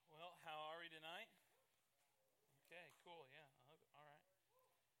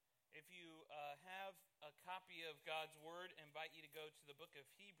If you have a copy of God's Word, I invite you to go to the book of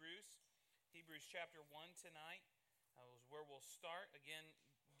Hebrews. Hebrews chapter 1 tonight is where we'll start. Again,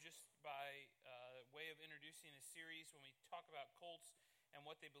 just by way of introducing a series, when we talk about cults and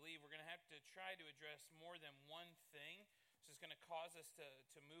what they believe, we're going to have to try to address more than one thing. So it's going to cause us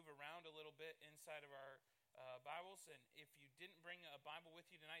to move around a little bit inside of our Bibles. And if you didn't bring a Bible with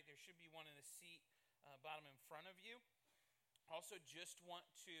you tonight, there should be one in the seat bottom in front of you. Also, just want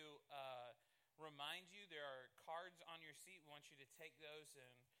to remind you, there are cards on your seat. We want you to take those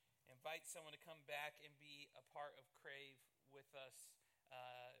and invite someone to come back and be a part of Crave with us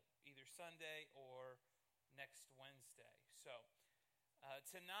either Sunday or next Wednesday. So,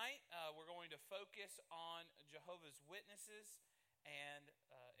 tonight we're going to focus on Jehovah's Witnesses and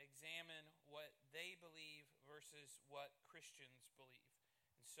examine what they believe versus what Christians believe.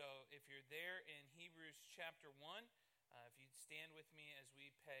 And so, if you're there in Hebrews chapter 1, if you'd stand with me as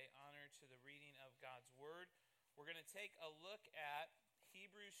we pay honor to the reading of God's Word, we're going to take a look at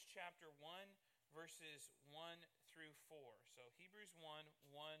Hebrews chapter 1, verses 1 through 4. So Hebrews 1,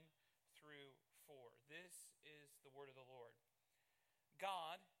 1 through 4. This is the Word of the Lord.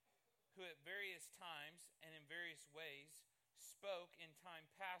 God, who at various times and in various ways spoke in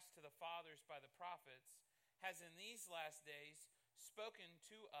time past to the fathers by the prophets, has in these last days spoken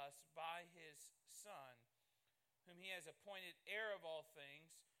to us by his Son, whom he has appointed heir of all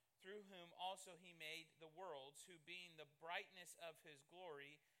things, through whom also he made the worlds, who being the brightness of his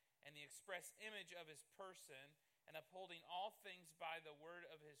glory and the express image of his person, and upholding all things by the word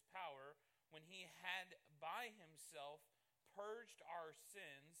of his power, when he had by himself purged our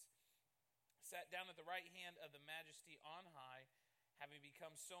sins, sat down at the right hand of the majesty on high, having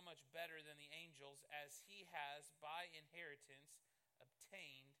become so much better than the angels, as he has by inheritance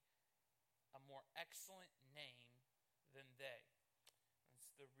obtained a more excellent name than they.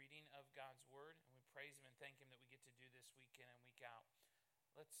 It's the reading of God's Word, and we praise Him and thank Him that we get to do this week in and week out.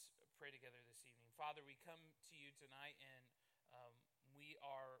 Let's pray together this evening. Father, we come to you tonight, and we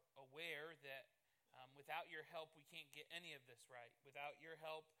are aware that without your help, we can't get any of this right. Without your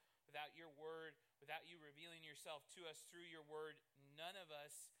help, without your Word, without you revealing yourself to us through your Word, none of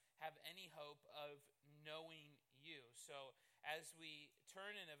us have any hope of knowing you. So as we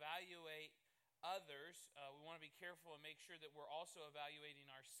turn and evaluate others, we want to be careful and make sure that we're also evaluating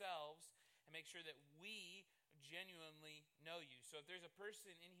ourselves and make sure that we genuinely know you. So if there's a person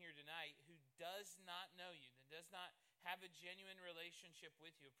in here tonight who does not know you, that does not have a genuine relationship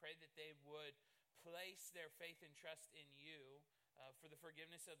with you, pray that they would place their faith and trust in you for the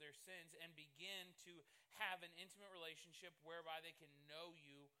forgiveness of their sins and begin to have an intimate relationship whereby they can know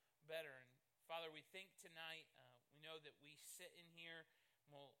you better. And Father, we think tonight, we know that we sit in here,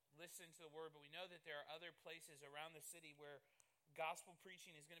 we'll listen to the word, but we know that there are other places around the city where gospel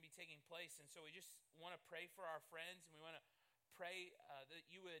preaching is going to be taking place. And so we just want to pray for our friends, and we want to pray that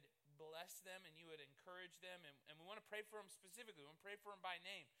you would bless them and you would encourage them. And we want to pray for them specifically. We want to pray for them by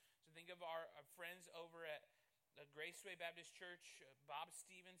name. So think of our friends over at the Graceway Baptist Church, Bob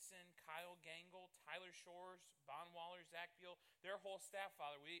Stevenson, Kyle Gangle, Tyler Shores, Bon Waller, Zach Beal, their whole staff,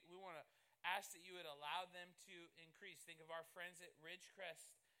 Father. We want to ask that you would allow them to increase. Think of our friends at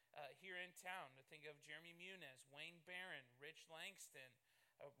Ridgecrest here in town. Think of Jeremy Muniz, Wayne Barron, Rich Langston,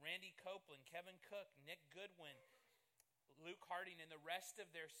 Randy Copeland, Kevin Cook, Nick Goodwin, Luke Harding, and the rest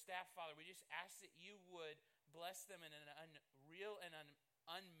of their staff, Father. We just ask that you would bless them in an unreal and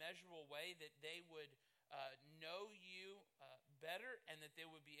unmeasurable way, that they would know you better, and that they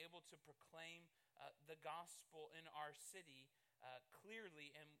would be able to proclaim the gospel in our city clearly,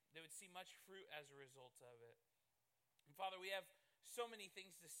 and they would see much fruit as a result of it. And Father, we have so many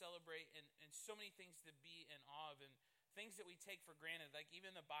things to celebrate and so many things to be in awe of, and things that we take for granted, like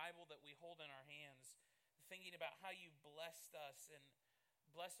even the Bible that we hold in our hands, thinking about how you blessed us and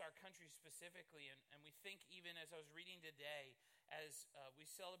blessed our country specifically. And we think, even as I was reading today, as we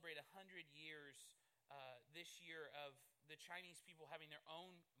celebrate 100 years this year of the Chinese people having their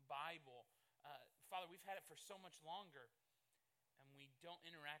own Bible, Father, we've had it for so much longer, and we don't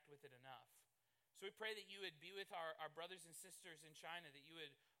interact with it enough. So we pray that you would be with our brothers and sisters in China, that you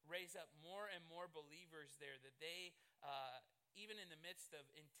would raise up more and more believers there, that they, even in the midst of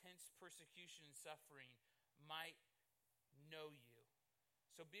intense persecution and suffering, might know you.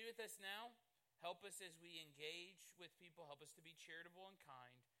 So be with us now. Help us as we engage with people. Help us to be charitable and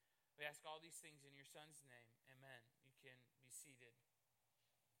kind. We ask all these things in your Son's name. Amen. You can be seated.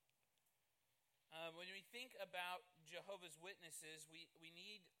 When we think about Jehovah's Witnesses, we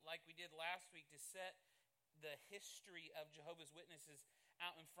need, like we did last week, to set the history of Jehovah's Witnesses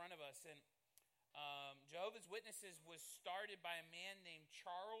out in front of us. And Jehovah's Witnesses was started by a man named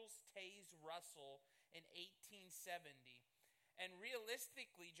Charles Taze Russell in 1870. And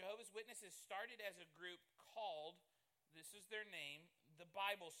realistically, Jehovah's Witnesses started as a group called, this is their name, the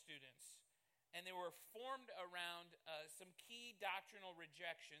Bible Students. And they were formed around some key doctrinal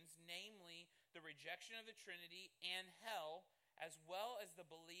rejections, namely the rejection of the Trinity and hell, as well as the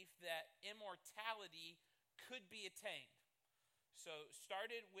belief that immortality could be attained. So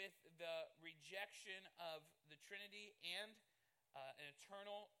started with the rejection of the Trinity and an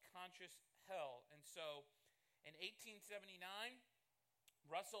eternal conscious hell. And so in 1879,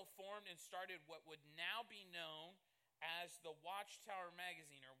 Russell formed and started what would now be known as the Watchtower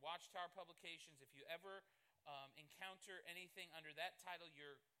magazine or Watchtower Publications. If you ever encounter anything under that title,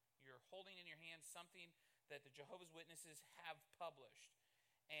 you're holding in your hands something that the Jehovah's Witnesses have published.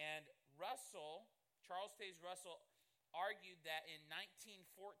 And Russell, Charles Taze Russell, argued that in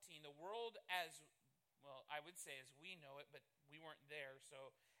 1914, the world as, well, I would say as we know it, but we weren't there,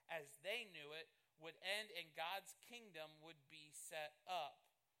 so as they knew it, would end and God's kingdom would be set up.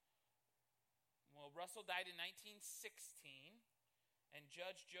 Well, Russell died in 1916, and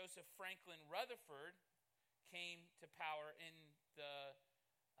Judge Joseph Franklin Rutherford came to power in the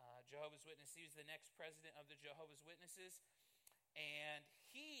Jehovah's Witnesses. He was the next president of the Jehovah's Witnesses, and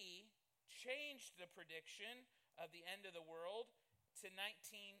he changed the prediction of the end of the world to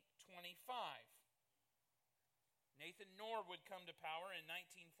 1925. Nathan Knorr would come to power in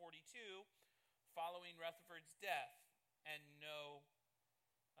 1942 following Rutherford's death, and no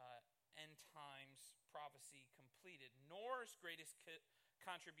end times prophecy completed. Knorr's greatest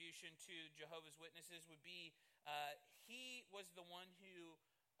contribution to Jehovah's Witnesses would be he was the one who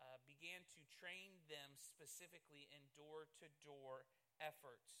began to train them specifically in door-to-door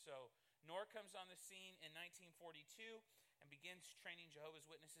efforts. So Knorr comes on the scene in 1942 and begins training Jehovah's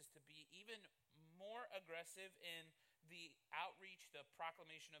Witnesses to be even more aggressive in the outreach, the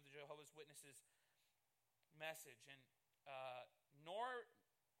proclamation of the Jehovah's Witnesses message. And Knorr,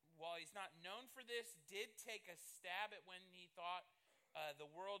 while he's not known for this, did take a stab at when he thought the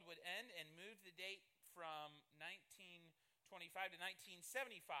world would end and moved the date from 1925 to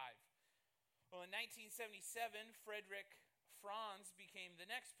 1975. Well, in 1977, Frederick Franz became the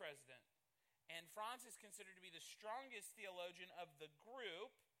next president. And Franz is considered to be the strongest theologian of the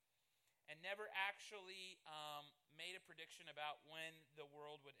group and never actually made a prediction about when the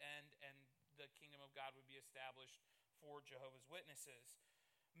world would end and the kingdom of God would be established for Jehovah's Witnesses.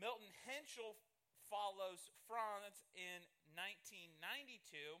 Milton Henschel follows Franz in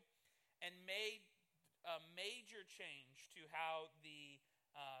 1992 and made a major change to how the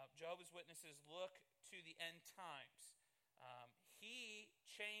Jehovah's Witnesses look to the end times. He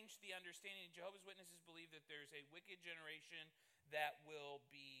changed the understanding. Jehovah's Witnesses believe that there's a wicked generation that will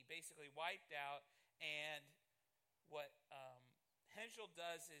be basically wiped out, and what Henschel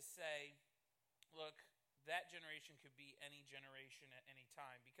does is say, look, that generation could be any generation at any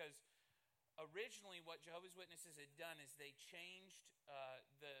time, because originally what Jehovah's Witnesses had done is they changed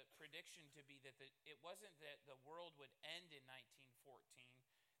the prediction to be that it wasn't that the world would end in 1914.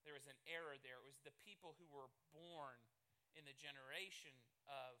 There was an error there. It was the people who were born in the generation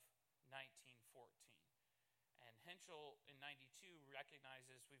of 1914. And Henschel in 92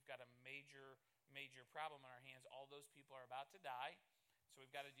 recognizes we've got a major problem on our hands. All those people are about to die, so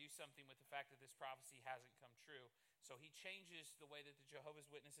we've got to do something with the fact that this prophecy hasn't come true. So he changes the way that the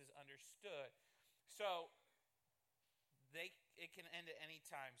Jehovah's Witnesses understood. So it can end at any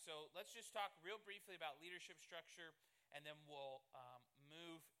time. So let's just talk real briefly about leadership structure, and then we'll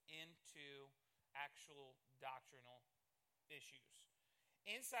move into actual doctrinal issues.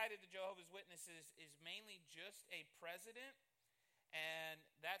 Inside of the Jehovah's Witnesses is mainly just a president, and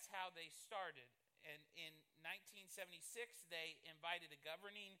that's how they started. And in 1976, they invited a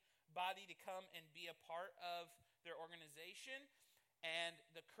governing body to come and be a part of their organization. And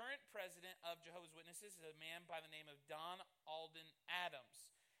the current president of Jehovah's Witnesses is a man by the name of Don Alden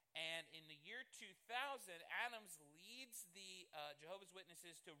Adams. And in the year 2000, Adams leads the Jehovah's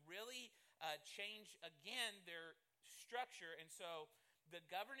Witnesses to really change again their structure. And so the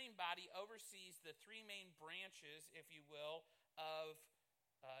governing body oversees the three main branches, if you will, of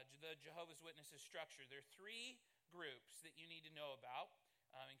the Jehovah's Witnesses structure. There are three groups that you need to know about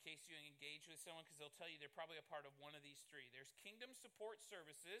in case you engage with someone, because they'll tell you they're probably a part of one of these three. There's Kingdom Support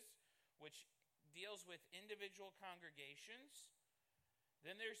Services, which deals with individual congregations.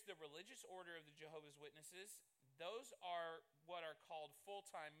 Then there's the Religious Order of the Jehovah's Witnesses. Those are what are called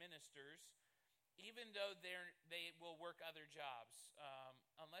full-time ministers, even though they will work other jobs.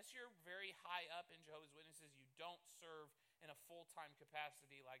 Unless you're very high up in Jehovah's Witnesses, you don't serve in a full-time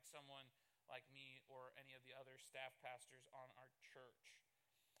capacity like someone like me or any of the other staff pastors on our church.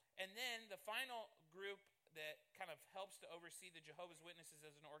 And then the final group that kind of helps to oversee the Jehovah's Witnesses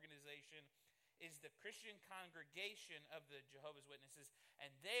as an organization is the Christian Congregation of the Jehovah's Witnesses,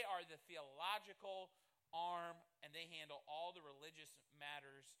 and they are the theological arm, and they handle all the religious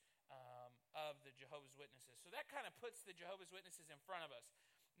matters of the Jehovah's Witnesses. So that kind of puts the Jehovah's Witnesses in front of us.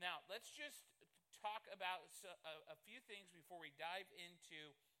 Now, let's just talk about a few things before we dive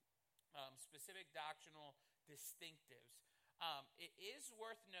into specific doctrinal distinctives. It is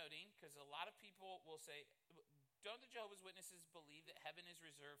worth noting, because a lot of people will say, don't the Jehovah's Witnesses believe that heaven is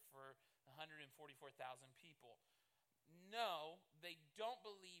reserved for 144,000 people? No, they don't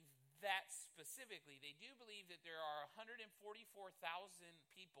believe that specifically. They do believe that there are 144,000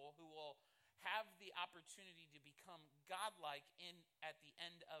 people who will have the opportunity to become godlike at the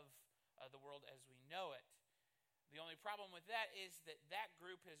end of the world as we know it. The only problem with that is that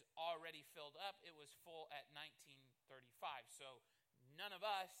group has already filled up. It was full at 1935. So none of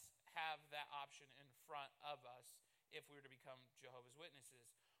us have that option in front of us if we were to become Jehovah's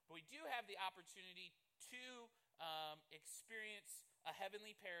Witnesses. But we do have the opportunity to experience a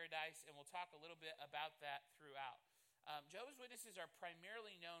heavenly paradise, and we'll talk a little bit about that throughout. Jehovah's Witnesses are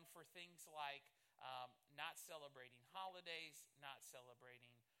primarily known for things like not celebrating holidays, not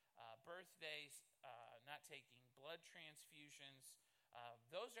celebrating birthdays, not taking blood transfusions.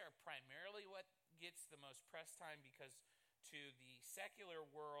 Those are primarily what gets the most press time, because to the secular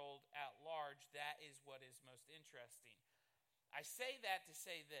world at large, that is what is most interesting. I say that to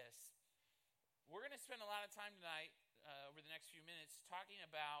say this. We're going to spend a lot of time tonight, over the next few minutes, talking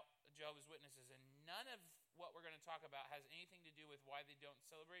about Jehovah's Witnesses, and none of what we're going to talk about has anything to do with why they don't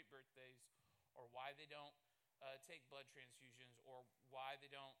celebrate birthdays, or why they don't take blood transfusions, or why they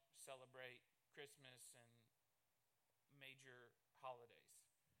don't celebrate Christmas and major holidays.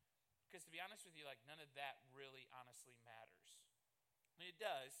 Because to be honest with you, none of that really honestly matters. I mean, it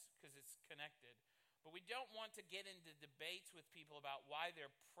does, because it's connected. But we don't want to get into debates with people about why they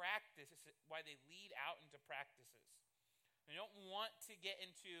lead out into practices. We don't want to get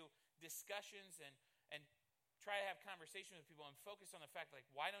into discussions and try to have conversation with people and focus on the fact,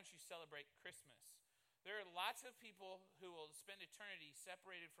 why don't you celebrate Christmas? There are lots of people who will spend eternity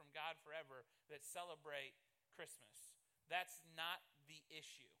separated from God forever that celebrate Christmas. That's not the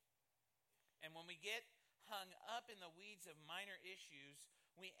issue. And when we get hung up in the weeds of minor issues,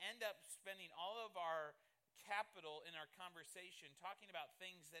 we end up spending all of our capital in our conversation talking about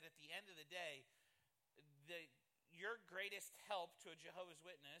things that at the end of the day, your greatest help to a Jehovah's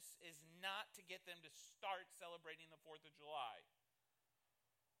Witness is not to get them to start celebrating the 4th of July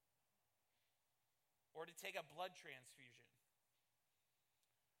or to take a blood transfusion.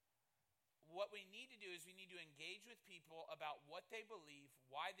 What we need to do is we need to engage with people about what they believe,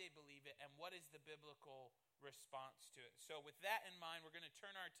 why they believe it, and what is the biblical response to it. So with that in mind, we're going to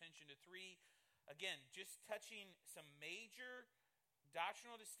turn our attention to three, again, just touching some major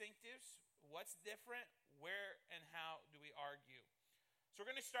doctrinal distinctives. What's different? Where and how do we argue? So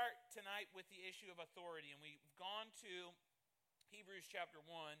we're going to start tonight with the issue of authority, and we've gone to Hebrews chapter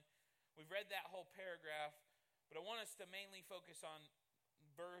 1. We've read that whole paragraph, but I want us to mainly focus on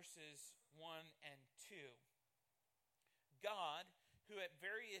verses 1 and 2. God, who at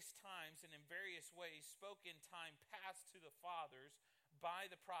various times and in various ways spoke in time past to the fathers by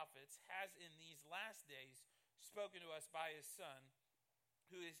the prophets, has in these last days spoken to us by his Son,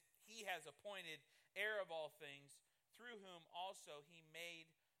 who he has appointed heir of all things, through whom also he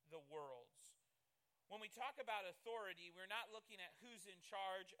made the worlds. When we talk about authority, we're not looking at who's in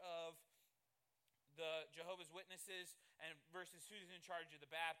charge of the Jehovah's Witnesses and versus who's in charge of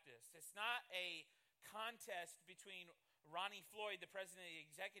the Baptists. It's not a contest between Ronnie Floyd, the president of the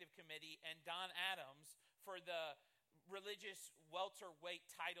executive committee, and Don Adams for the religious welterweight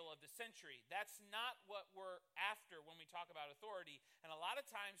title of the century. That's not what we're after when we talk about authority. And a lot of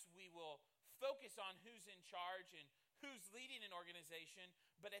times we will focus on who's in charge and who's leading an organization,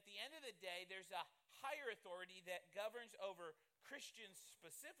 but at the end of the day, there's a higher authority that governs over Christians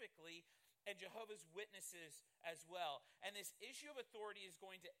specifically and Jehovah's Witnesses as well. And this issue of authority is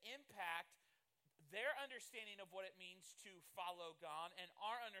going to impact their understanding of what it means to follow God and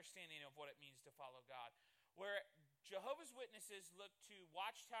our understanding of what it means to follow God. Where Jehovah's Witnesses look to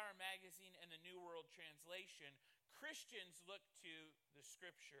Watchtower Magazine and the New World Translation, Christians look to the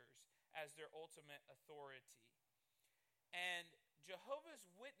Scriptures as their ultimate authority. And Jehovah's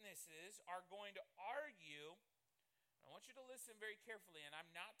Witnesses are going to argue, I want you to listen very carefully, and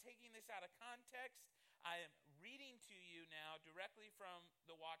I'm not taking this out of context. I am reading to you now directly from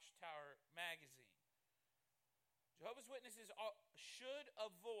the Watchtower Magazine. Jehovah's Witnesses should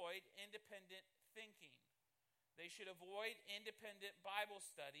avoid independent thinking. They should avoid independent Bible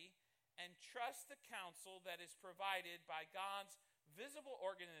study and trust the counsel that is provided by God's visible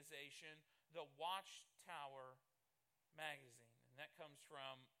organization, the Watchtower magazine. And that comes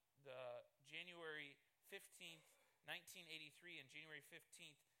from the January 15th, 1983 and January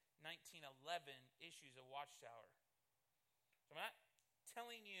 15th, 1911 issues of Watchtower. So I'm not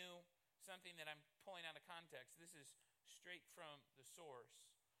telling you something that I'm pulling out of context. This is straight from the source.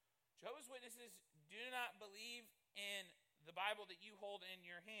 Jehovah's Witnesses do not believe in the Bible that you hold in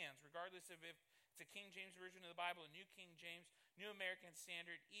your hands, regardless of if it's a King James Version of the Bible, a New King James, New American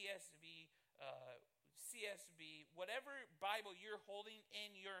Standard, ESV, CSB, whatever Bible you're holding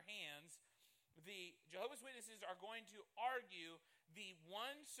in your hands, the Jehovah's Witnesses are going to argue the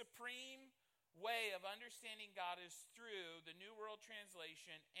one supreme way of understanding God is through the New World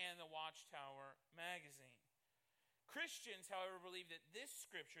Translation and the Watchtower magazine. Christians, however, believe that this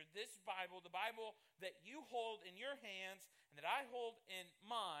scripture, this Bible, the Bible that you hold in your hands and that I hold in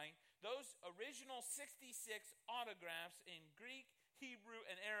mine, those original 66 autographs in Greek, Hebrew,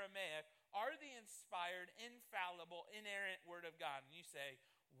 and Aramaic are the inspired, infallible, inerrant Word of God. And you say,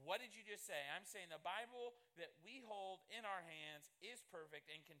 what did you just say? I'm saying the Bible that we hold in our hands is perfect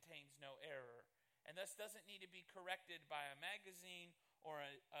and contains no error, and thus doesn't need to be corrected by a magazine or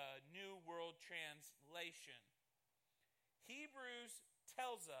a New World Translation. Hebrews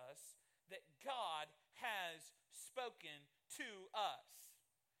tells us that God has spoken to us,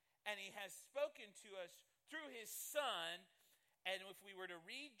 and he has spoken to us through his Son. And if we were to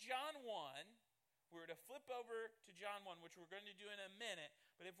read John 1, we were to flip over to John 1, which we're going to do in a minute,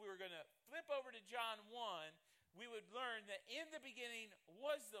 but if we were going to flip over to John 1, we would learn that in the beginning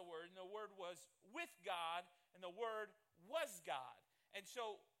was the Word, and the Word was with God, and the Word was God. And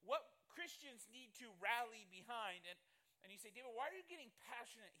so what Christians need to rally behind, and you say, David, why are you getting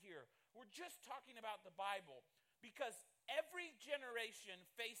passionate here? We're just talking about the Bible. Because every generation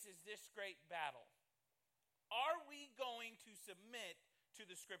faces this great battle. Are we going to submit to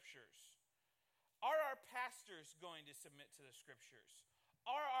the Scriptures? Are our pastors going to submit to the Scriptures?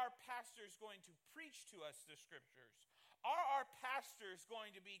 Are our pastors going to preach to us the Scriptures? Are our pastors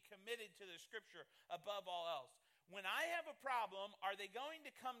going to be committed to the Scripture above all else? When I have a problem, are they going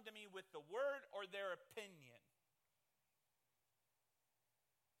to come to me with the Word or their opinion?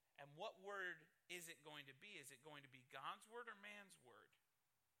 And what word is it going to be? Is it going to be God's word or man's word?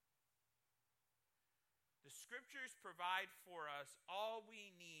 The Scriptures provide for us all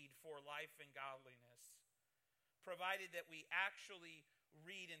we need for life and godliness, provided that we actually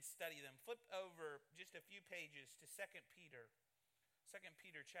read and study them. Flip over just a few pages to 2 Peter. 2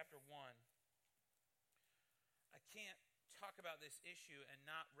 Peter chapter 1. I can't talk about this issue and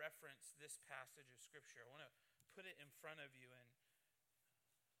not reference this passage of Scripture. I want to put it in front of you, and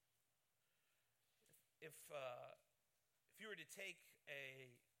if you were to take a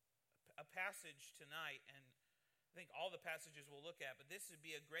passage tonight, and I think all the passages we'll look at, but this would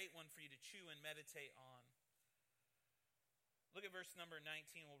be a great one for you to chew and meditate on. Look at verse number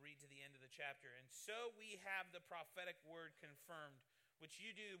 19. We'll read to the end of the chapter. And so we have the prophetic word confirmed, which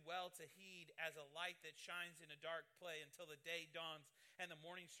you do well to heed as a light that shines in a dark place until the day dawns and the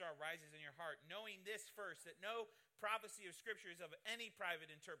morning star rises in your heart, knowing this first, that no prophecy of Scripture is of any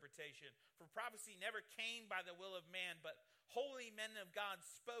private interpretation. For prophecy never came by the will of man, but holy men of God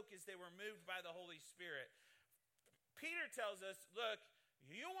spoke as they were moved by the Holy Spirit. Peter tells us, look,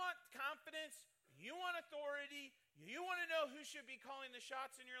 you want confidence, you want authority, you want to know who should be calling the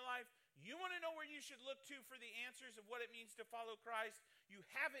shots in your life, you want to know where you should look to for the answers of what it means to follow Christ, you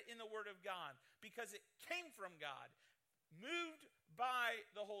have it in the Word of God, because it came from God, moved by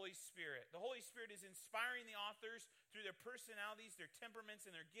the Holy Spirit. The Holy Spirit is inspiring the authors through their personalities, their temperaments,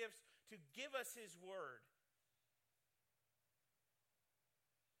 and their gifts to give us His Word.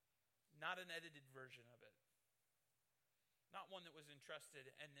 Not an edited version of it. Not one that was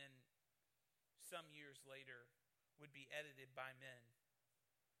entrusted and then some years later would be edited by men.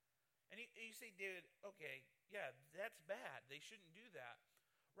 And you say, David, okay, yeah, that's bad. They shouldn't do that.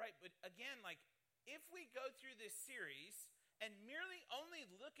 Right, but again, like, if we go through this series and merely only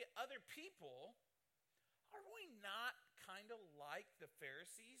look at other people, are we not kind of like the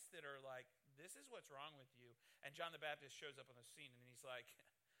Pharisees that are like, this is what's wrong with you? And John the Baptist shows up on the scene and he's like,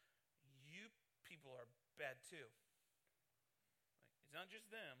 you people are bad too. Like, it's not just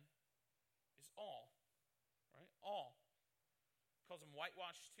them, it's all. Right? All. Calls them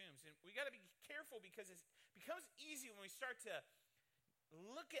whitewashed tombs. And we got to be careful because it becomes easy when we start to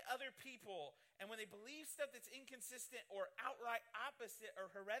look at other people, and when they believe stuff that's inconsistent or outright opposite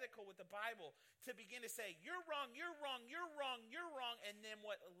or heretical with the Bible, to begin to say, you're wrong, you're wrong, you're wrong, you're wrong. And then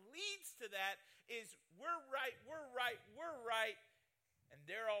what leads to that is we're right, we're right, we're right, and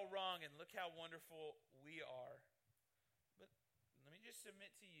they're all wrong, and look how wonderful we are. But let me just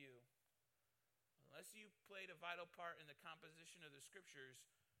submit to you, unless you played a vital part in the composition of the Scriptures,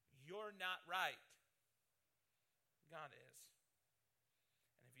 you're not right. God is.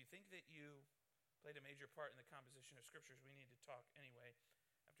 And if you think that you played a major part in the composition of Scriptures, we need to talk anyway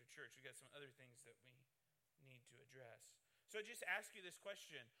after church. We've got some other things that we need to address. So I just ask you this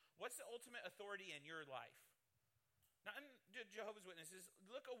question. What's the ultimate authority in your life? Not in Jehovah's Witnesses.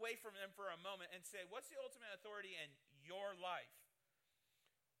 Look away from them for a moment and say, what's the ultimate authority in your life?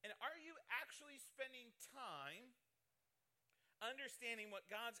 And are you actually spending time understanding what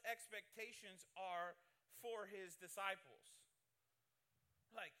God's expectations are for his disciples?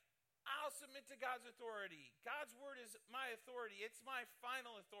 Like, I'll submit to God's authority. God's word is my authority. It's my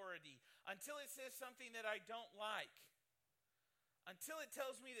final authority until it says something that I don't like. Until it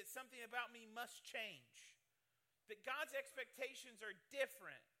tells me that something about me must change. That God's expectations are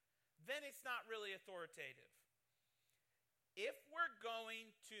different. Then it's not really authoritative. If we're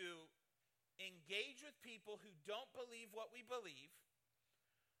going to engage with people who don't believe what we believe,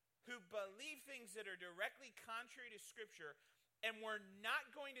 who believe things that are directly contrary to Scripture, and we're not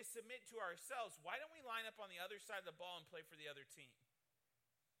going to submit to ourselves, why don't we line up on the other side of the ball and play for the other team?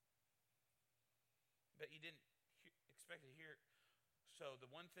 But you didn't expect to hear. So the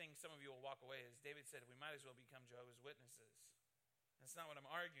one thing some of you will walk away is David said, we might as well become Jehovah's Witnesses. That's not what I'm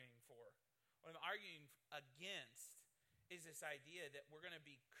arguing for. What I'm arguing against is this idea that we're going to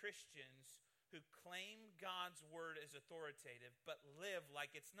be Christians who claim God's word as authoritative, but live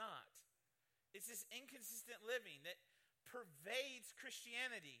like it's not. It's this inconsistent living that pervades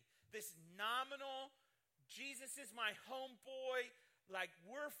Christianity. This nominal, Jesus is my homeboy, like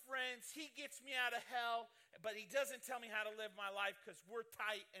we're friends, he gets me out of hell, but he doesn't tell me how to live my life because we're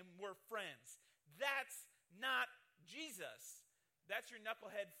tight and we're friends. That's not Jesus. That's your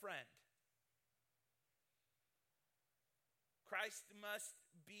knucklehead friend. Christ must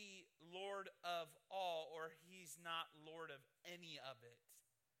be Lord of all, or he's not Lord of any of it.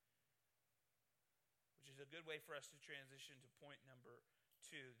 Which is a good way for us to transition to point number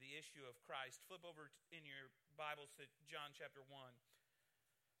 2, the issue of Christ. Flip over in your Bibles to John chapter 1.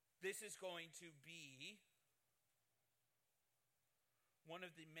 This is going to be one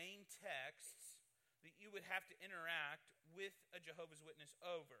of the main texts that you would have to interact with a Jehovah's Witness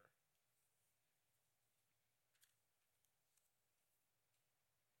over.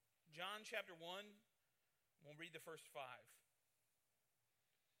 John chapter 1, we'll read the first 5.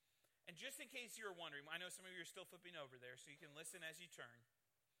 And just in case you're wondering, I know some of you are still flipping over there, so you can listen as you turn.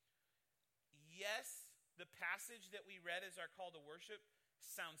 Yes, the passage that we read as our call to worship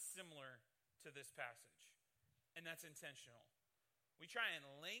sounds similar to this passage, and that's intentional. We try and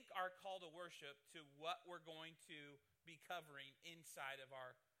link our call to worship to what we're going to be covering inside of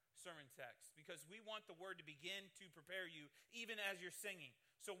our sermon text, because we want the word to begin to prepare you even as you're singing.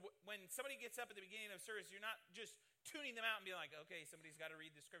 So when somebody gets up at the beginning of service, you're not just tuning them out and being like, okay, somebody's got to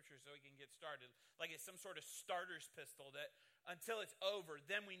read the scripture so we can get started. Like it's some sort of starter's pistol that until it's over,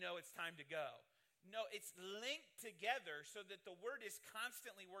 then we know it's time to go. No, it's linked together so that the word is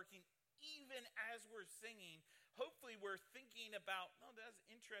constantly working even as we're singing. Hopefully we're thinking about, oh, that's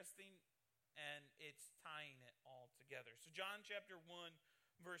interesting, and it's tying it all together. So John chapter 1,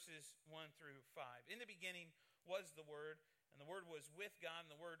 verses 1 through 5. In the beginning was the Word, and the Word was with God,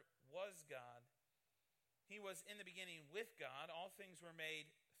 and the Word was God. He was in the beginning with God. All things were made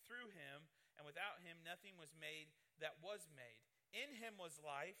through him, and without him nothing was made that was made. In him was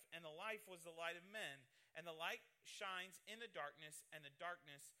life, and the life was the light of men. And the light shines in the darkness, and the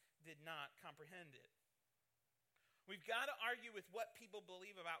darkness did not comprehend it. We've got to argue with what people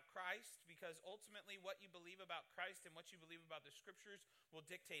believe about Christ, because ultimately what you believe about Christ and what you believe about the Scriptures will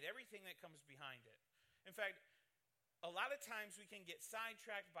dictate everything that comes behind it. In fact, a lot of times we can get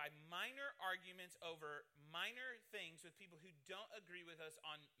sidetracked by minor arguments over minor things with people who don't agree with us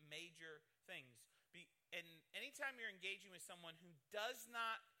on major things. And anytime you're engaging with someone who does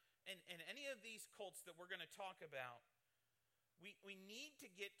not, and any of these cults that we're going to talk about, we need to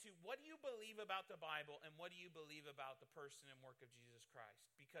get to what do you believe about the Bible and what do you believe about the person and work of Jesus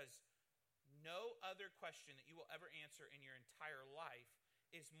Christ? Because no other question that you will ever answer in your entire life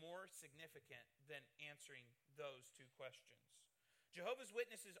is more significant than answering those two questions. Jehovah's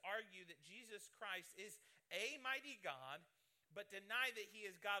Witnesses argue that Jesus Christ is a mighty God, but deny that he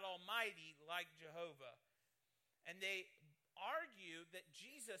is God Almighty like Jehovah. And they argue that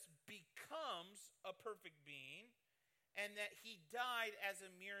Jesus becomes a perfect being and that he died as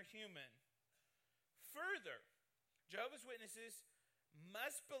a mere human. Further, Jehovah's Witnesses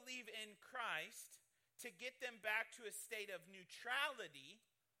must believe in Christ to get them back to a state of neutrality,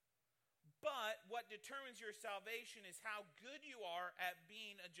 but what determines your salvation is how good you are at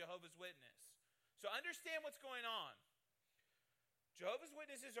being a Jehovah's Witness. So understand what's going on. Jehovah's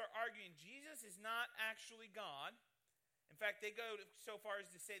Witnesses are arguing Jesus is not actually God. In fact, they go so far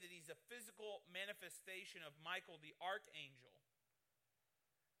as to say that he's a physical manifestation of Michael the archangel.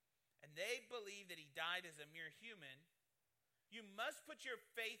 And they believe that he died as a mere human. You must put your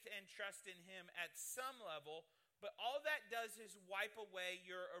faith and trust in him at some level, but all that does is wipe away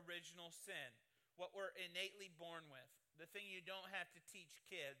your original sin, what we're innately born with, the thing you don't have to teach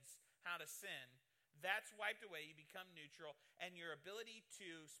kids how to sin. That's wiped away. You become neutral, and your ability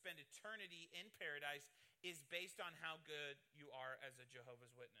to spend eternity in paradise is based on how good you are as a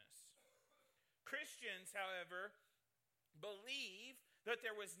Jehovah's Witness. Christians, however, believe that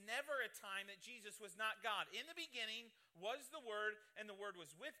there was never a time that Jesus was not God. In the beginning was the Word, and the Word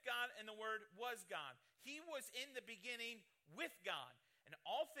was with God, and the Word was God. He was in the beginning with God, and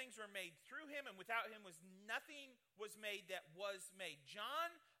all things were made through him, and without him was nothing was made that was made. John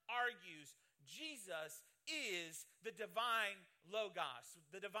argues Jesus is the divine Logos,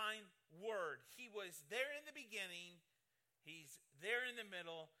 the divine Word. He was there in the beginning, he's there in the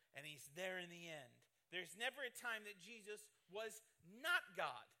middle, and he's there in the end. There's never a time that Jesus was not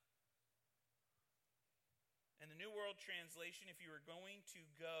God. In the New World Translation, if you were going to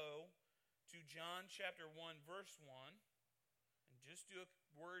go to John chapter 1, verse 1, and just do a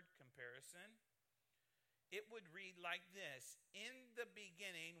word comparison, it would read like this: in the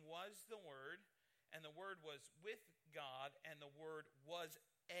beginning was the Word, and the Word was with God, and the Word was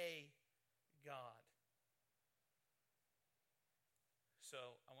a God.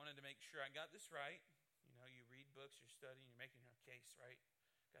 So I wanted to make sure I got this right. You know, you read books, you're studying, you're making a case, right?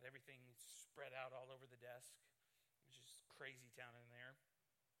 Got everything spread out all over the desk. It's just crazy town in there.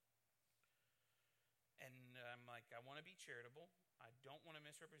 And I'm like, I want to be charitable. I don't want to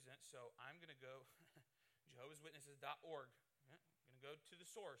misrepresent, so I'm going to go Jehovah'sWitnesses.org. I'm going to go to the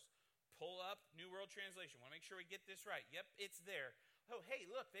source. Pull up New World Translation. Want to make sure we get this right. Yep, it's there. Oh, hey,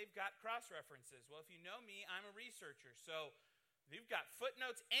 look, they've got cross-references. Well, if you know me, I'm a researcher, so they've got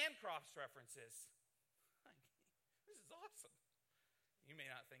footnotes and cross-references. This is awesome. You may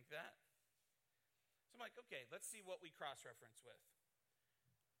not think that. So I'm like, okay, let's see what we cross-reference with.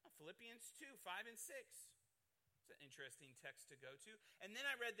 Philippians 2, 5 and 6. It's an interesting text to go to. And then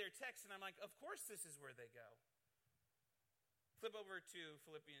I read their text, and I'm like, of course this is where they go. Flip over to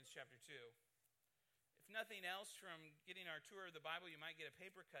Philippians chapter 2. If nothing else from getting our tour of the Bible, you might get a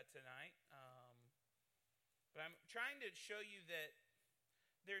paper cut tonight. But I'm trying to show you that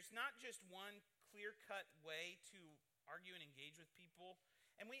there's not just one clear-cut way to argue and engage with people.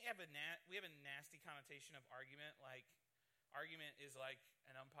 And we have a nasty connotation of argument. Like, argument is like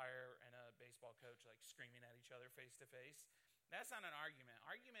an umpire and a baseball coach like screaming at each other face to face. That's not an argument.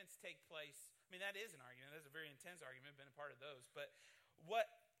 Arguments take place. I mean, that is an argument. That's a very intense argument. Been a part of those. But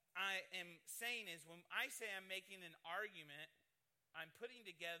what I am saying is, when I say I'm making an argument, I'm putting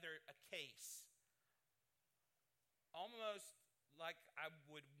together a case, almost like I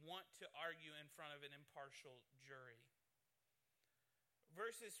would want to argue in front of an impartial jury.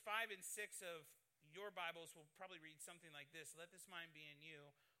 Verses 5 and 6 of your Bibles will probably read something like this: let this mind be in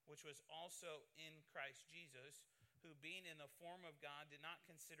you, which was also in Christ Jesus, who being in the form of God did not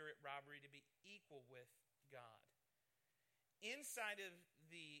consider it robbery to be equal with God. Inside of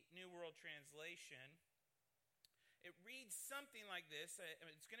the New World Translation, it reads something like this.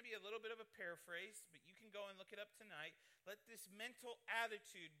 It's going to be a little bit of a paraphrase, but you can go and look it up tonight. Let this mental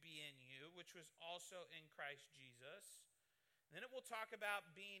attitude be in you, which was also in Christ Jesus. Then it will talk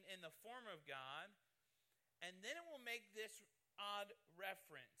about being in the form of God, and then it will make this odd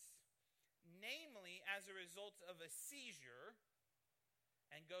reference, namely as a result of a seizure,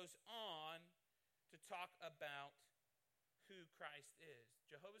 and goes on to talk about who Christ is.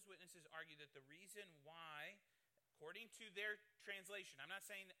 Jehovah's Witnesses argue that the reason why, according to their translation, I'm not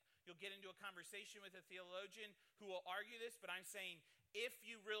saying you'll get into a conversation with a theologian who will argue this, but I'm saying if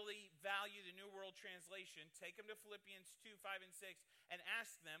you really value the New World Translation, take them to Philippians 2, 5, and 6 and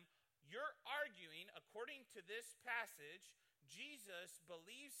ask them, you're arguing, according to this passage, Jesus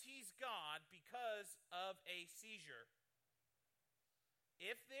believes he's God because of a seizure.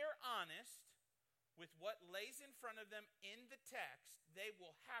 If they're honest with what lays in front of them in the text, they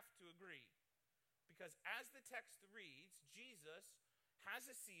will have to agree. Because as the text reads, Jesus has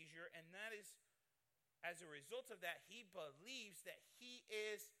a seizure, and that is As a result of that, he believes that he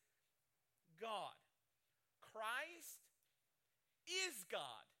is God. Christ is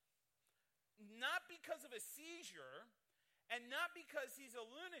God. Not because of a seizure, and not because he's a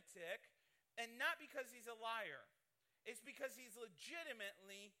lunatic, and not because he's a liar. It's because he's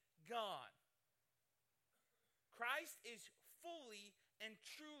legitimately God. Christ is fully and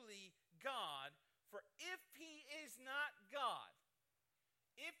truly God, for if he is not God,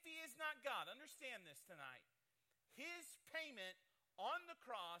 understand this tonight, his payment on the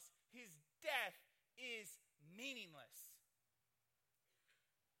cross, his death is meaningless.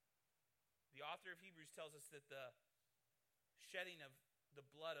 The author of Hebrews tells us that the shedding of the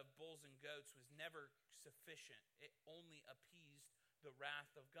blood of bulls and goats was never sufficient. It only appeased the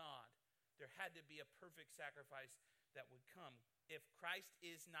wrath of God. There had to be a perfect sacrifice that would come. If Christ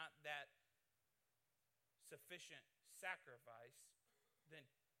is not that sufficient sacrifice, then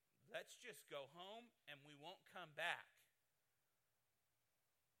let's just go home and we won't come back.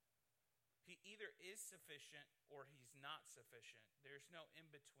 He either is sufficient or he's not sufficient. There's no in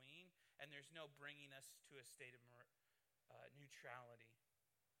between, and there's no bringing us to a state of neutrality.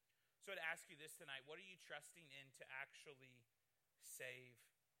 So I'd ask you this tonight: what are you trusting in to actually save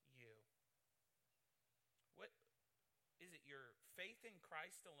you? What is it? Your faith in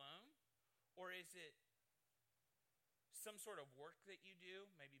Christ alone, or is it some sort of work that you do?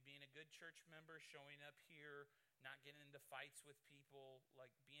 Maybe being a good church member, showing up here, not getting into fights with people, like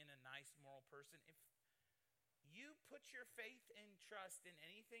being a nice moral person. If you put your faith and trust in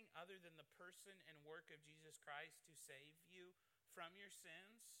anything other than the person and work of Jesus Christ to save you from your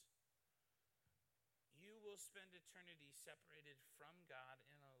sins, you will spend eternity separated from God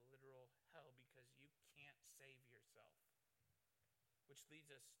in a literal hell because you can't save yourself. Which leads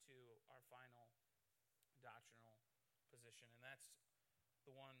us to our final doctrinal position, and that's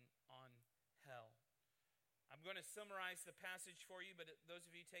the one on hell. I'm going to summarize the passage for you, but those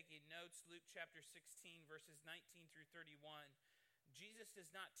of you taking notes, Luke chapter 16, verses 19 through 31, Jesus does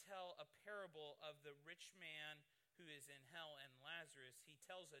not tell a parable of the rich man who is in hell and Lazarus. He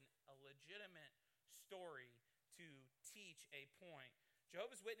tells a legitimate story to teach a point.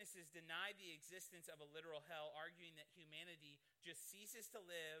 Jehovah's Witnesses deny the existence of a literal hell, arguing that humanity just ceases to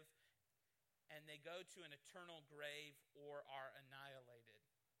live and they go to an eternal grave or are annihilated.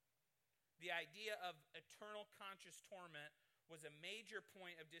 The idea of eternal conscious torment was a major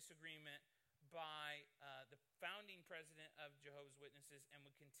point of disagreement by the founding president of Jehovah's Witnesses and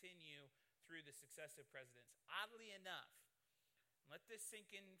would continue through the successive presidents. Oddly enough, let this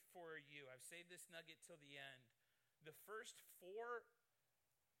sink in for you. I've saved this nugget till the end. The first 4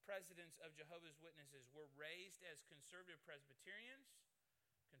 presidents of Jehovah's Witnesses were raised as conservative Presbyterians,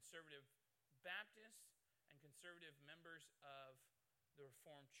 conservative Baptists, and conservative members of the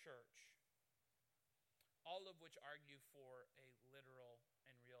Reformed Church, all of which argue for a literal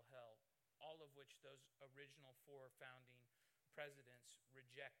and real hell, all of which those original 4 founding presidents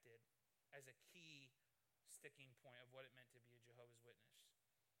rejected as a key sticking point of what it meant to be a Jehovah's Witness.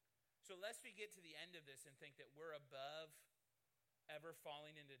 So lest we get to the end of this and think that we're above ever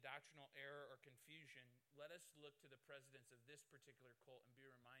falling into doctrinal error or confusion, let us look to the presidents of this particular cult and be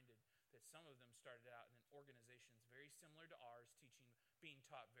reminded that some of them started out in organizations very similar to ours, being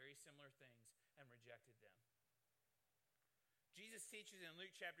taught very similar things, and rejected them. Jesus teaches in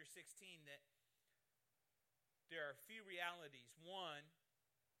Luke chapter 16 that there are a few realities. One,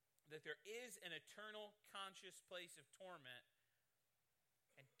 that there is an eternal conscious place of torment.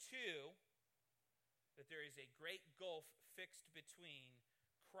 And 2, that there is a great gulf fixed between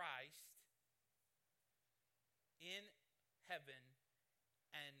Christ in heaven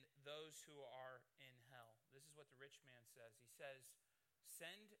and those who are in hell. This is what the rich man says. He says,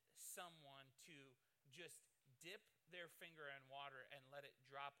 send someone to just dip their finger in water and let it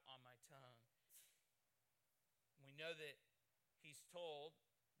drop on my tongue. We know that he's told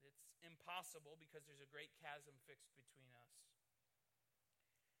it's impossible because there's a great chasm fixed between us.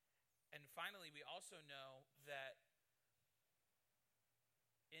 And finally, we also know that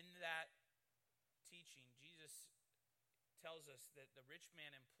in that teaching, Jesus tells us that the rich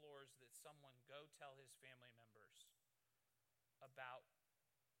man implores that someone go tell his family members about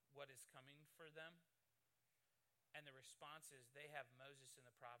what is coming for them. And the response is they have Moses and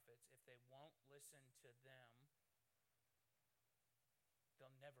the prophets. If they won't listen to them,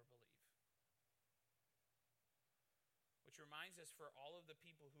 they'll never believe. Which reminds us for all of the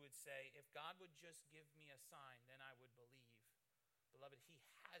people who would say, if God would just give me a sign, then I would believe. Beloved, he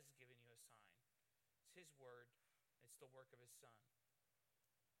has given you a sign. It's his word. It's the work of his Son.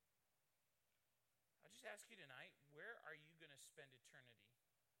 I just ask you tonight, where are you going to spend eternity?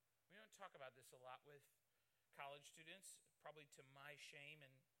 We don't talk about this a lot with college students, probably to my shame and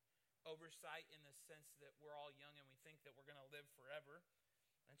oversight in the sense that we're all young and we think that we're going to live forever.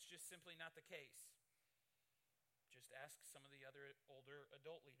 That's just simply not the case. Just ask some of the other older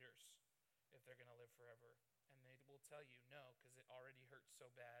adult leaders if they're going to live forever. And they will tell you no, because it already hurts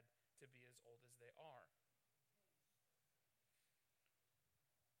so bad to be as old as they are.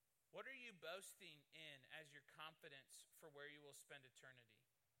 What are you boasting in as your confidence for where you will spend eternity?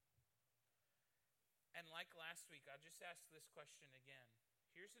 And like last week, I'll just ask this question again.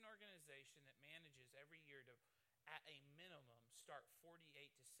 Here's an organization that manages every year to, at a minimum, start 48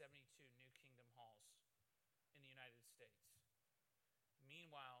 to 72 new kingdom halls in the United States.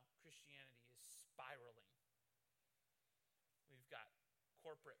 Meanwhile, Christianity is spiraling. We've got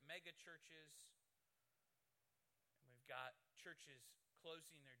corporate mega churches, and we've got churches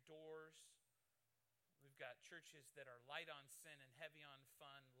closing their doors. We've got churches that are light on sin and heavy on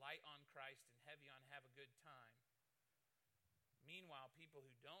fun, light on Christ and heavy on have a good time. Meanwhile, people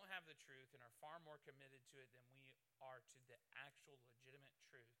who don't have the truth and are far more committed to it than we are to the actual legitimate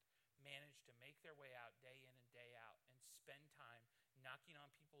truth manage to make their way out day in and day out and spend time knocking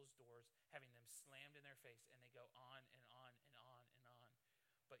on people's doors, having them slammed in their face, and they go on and on and on and on.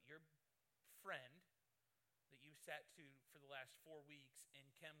 But your friend that you sat to for the last 4 weeks in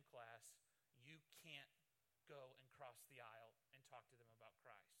chem class, you can't go and cross the aisle and talk to them about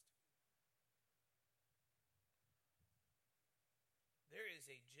Christ. There is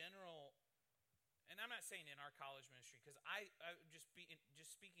a general, and I'm not saying in our college ministry, because I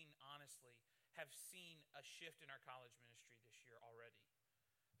just speaking honestly, have seen a shift in our college ministry this year already.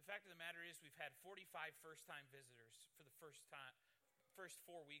 The fact of the matter is we've had 45 first-time visitors for the first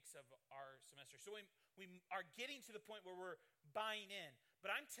 4 weeks of our semester. So we are getting to the point where we're buying in. But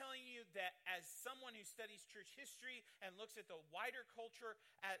I'm telling you that as someone who studies church history and looks at the wider culture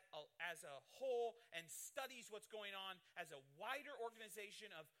as a whole and studies what's going on as a wider organization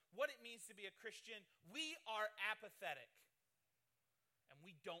of what it means to be a Christian, we are apathetic. And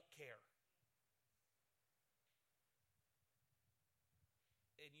we don't care.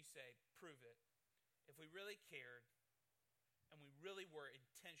 And you say, prove it. If we really cared and we really were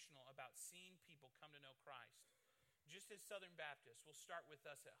intentional about seeing people come to know Christ, just as Southern Baptists, we'll start with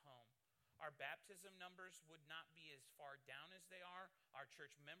us at home. Our baptism numbers would not be as far down as they are. Our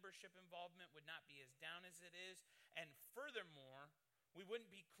church membership involvement would not be as down as it is. And furthermore, we wouldn't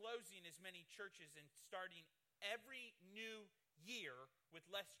be closing as many churches and starting every new year with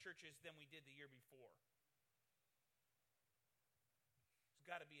less churches than we did the year before. There's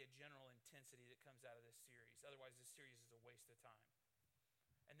got to be a general intensity that comes out of this series. Otherwise, this series is a waste of time.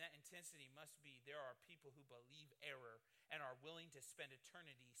 And that intensity must be there are people who believe error and are willing to spend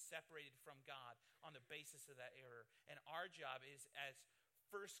eternity separated from God on the basis of that error. And our job is, as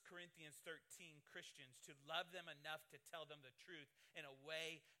 1 Corinthians 13 Christians, to love them enough to tell them the truth in a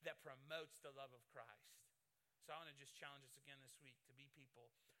way that promotes the love of Christ. So I want to just challenge us again this week to be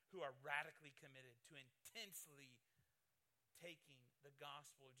people who are radically committed to intensely taking the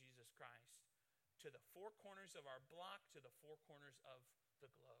gospel of Jesus Christ to the four corners of our block, to the four corners of the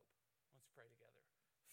globe.